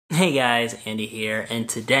Hey guys, Andy here, and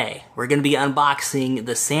today we're going to be unboxing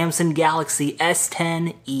the Samsung Galaxy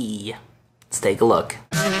S10e. Let's take a look.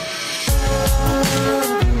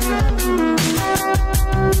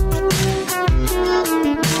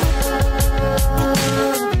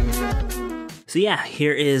 So yeah,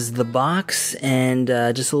 here is the box, and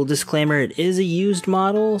just a little disclaimer, it is a used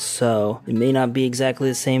model, so it may not be exactly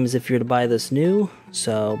the same as if you were to buy this new.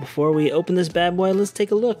 So before we open this bad boy, let's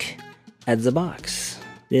take a look at the box.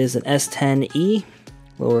 It is an S10e,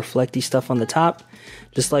 little reflecty stuff on the top.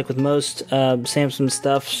 Just like with most Samsung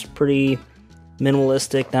stuff, pretty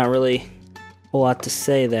minimalistic, not really a whole lot to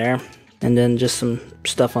say there. And then just some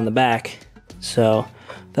stuff on the back. So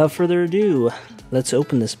without further ado, let's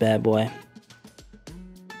open this bad boy.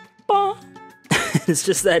 It's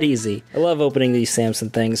just that easy. I love opening these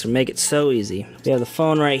Samsung things, make it so easy. We have the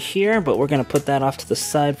phone right here, but we're gonna put that off to the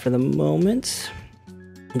side for the moment.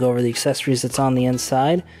 Go over the accessories that's on the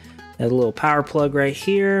inside. You have a little power plug right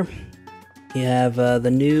here. You have the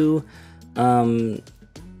new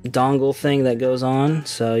dongle thing that goes on,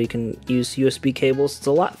 so you can use USB cables. It's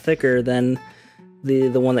a lot thicker than the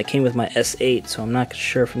one that came with my S8, so I'm not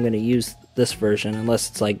sure if I'm going to use this version unless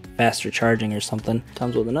it's like faster charging or something.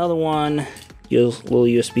 Comes with another one, little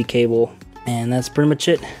USB cable, and that's pretty much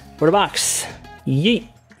it for the box. Yeet!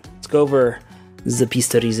 Let's go over the piece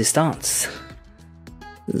de resistance.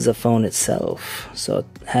 The phone itself. So it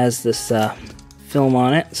has this film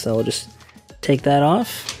on it, so we'll just take that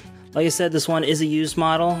off. Like I said, this one is a used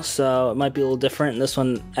model, so it might be a little different. This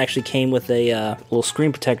one actually came with a little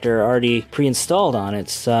screen protector already pre-installed on it,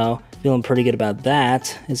 so feeling pretty good about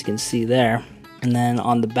that, as you can see there. And then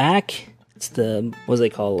on the back, it's the, what do they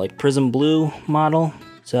call it, like Prism Blue model.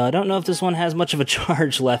 So I don't know if this one has much of a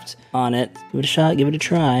charge left on it. Give it a shot, give it a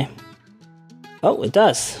try. Oh, it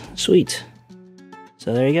does. Sweet.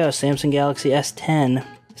 So there you go, Samsung Galaxy S10.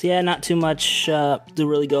 So yeah, not too much to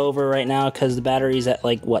really go over right now because the battery's at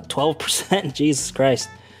like, what, 12%? Jesus Christ.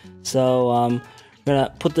 So I'm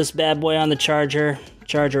gonna put this bad boy on the charge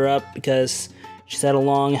her up because she's had a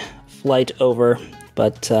long flight over.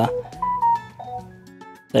 But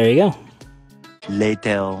there you go.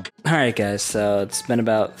 Later. Alright guys, so it's been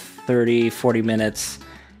about 30-40 minutes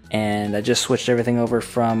and I just switched everything over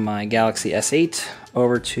from my Galaxy S8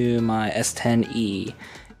 over to my S10e,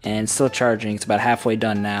 and still charging. It's about halfway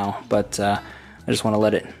done now, but I just want to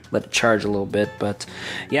let it charge a little bit. But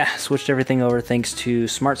yeah, switched everything over thanks to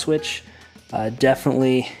Smart Switch.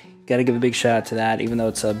 Definitely got to give a big shout out to that, even though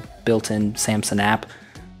it's a built-in Samsung app.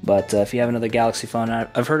 But if you have another Galaxy phone,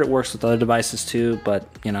 I've heard it works with other devices too, but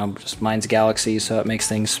you know, just mine's Galaxy, so it makes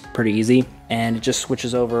things pretty easy. And it just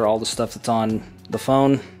switches over all the stuff that's on the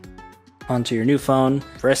phone onto your new phone.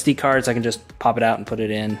 For SD cards, I can just pop it out and put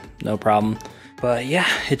it in, no problem. But yeah,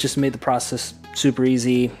 it just made the process super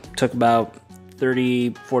easy. Took about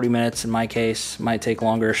 30-40 minutes in my case. Might take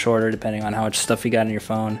longer or shorter depending on how much stuff you got on your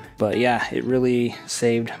phone. But yeah, it really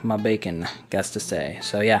saved my bacon, guts to say.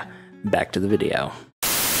 So yeah, back to the video.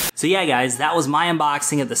 So yeah guys, that was my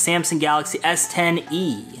unboxing of the Samsung Galaxy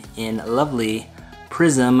S10e in lovely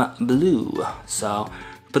Prism Blue. So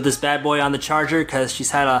put this bad boy on the charger because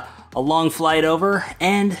she's had a long flight over.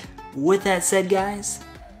 And with that said guys,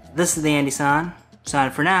 this is the Andy-san,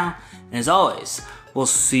 signing for now. And as always, we'll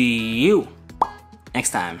see you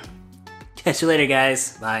next time. Catch you later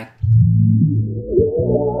guys, bye.